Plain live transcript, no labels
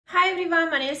Hi everyone,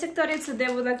 my name is Victoria. Today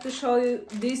I would like to show you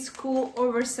this cool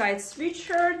oversized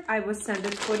sweatshirt. I was sent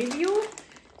it for review.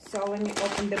 So let me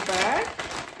open the bag.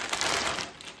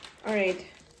 Alright.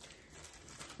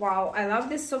 Wow, I love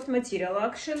this soft material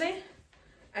actually.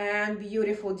 And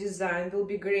beautiful design. Will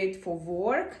be great for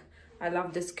work. I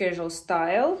love this casual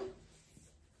style.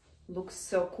 Looks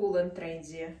so cool and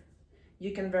trendy.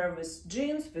 You can wear with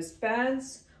jeans, with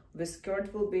pants, with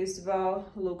skirt will be as well.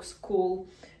 Looks cool.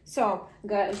 So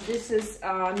guys, this is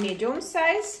medium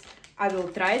size. I will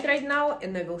try it right now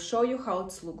and I will show you how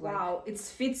it's look like. Wow, it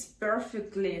fits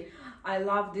perfectly. I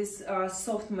love this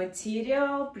soft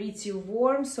material, pretty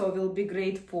warm, so it will be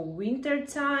great for winter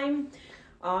time.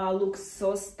 Looks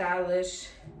so stylish.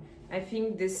 I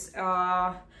think this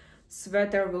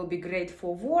sweater will be great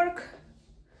for work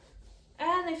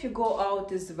and if you go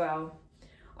out as well.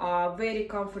 Very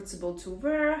comfortable to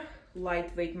wear,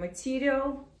 lightweight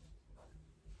material.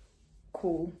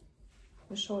 Cool.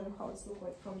 I'll show you how it looks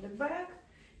like from the back.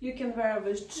 You can wear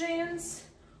with jeans,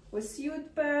 with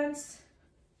suit pants.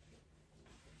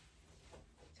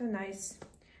 So nice.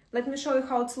 Let me show you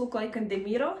how it looks like in the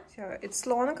mirror. So it's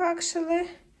long actually.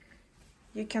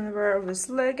 You can wear with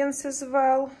leggings as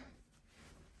well.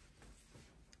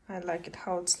 I like it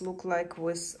how it looks like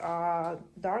with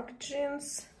dark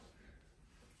jeans.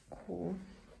 Cool.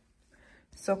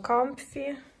 So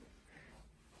comfy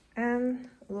and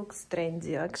looks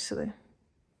trendy actually.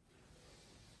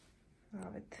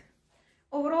 Love it.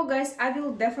 Overall guys, I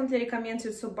will definitely recommend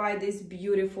you to buy this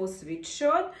beautiful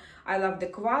sweatshirt. I love the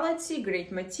quality,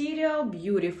 great material,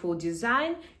 beautiful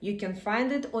design. You can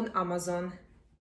find it on Amazon.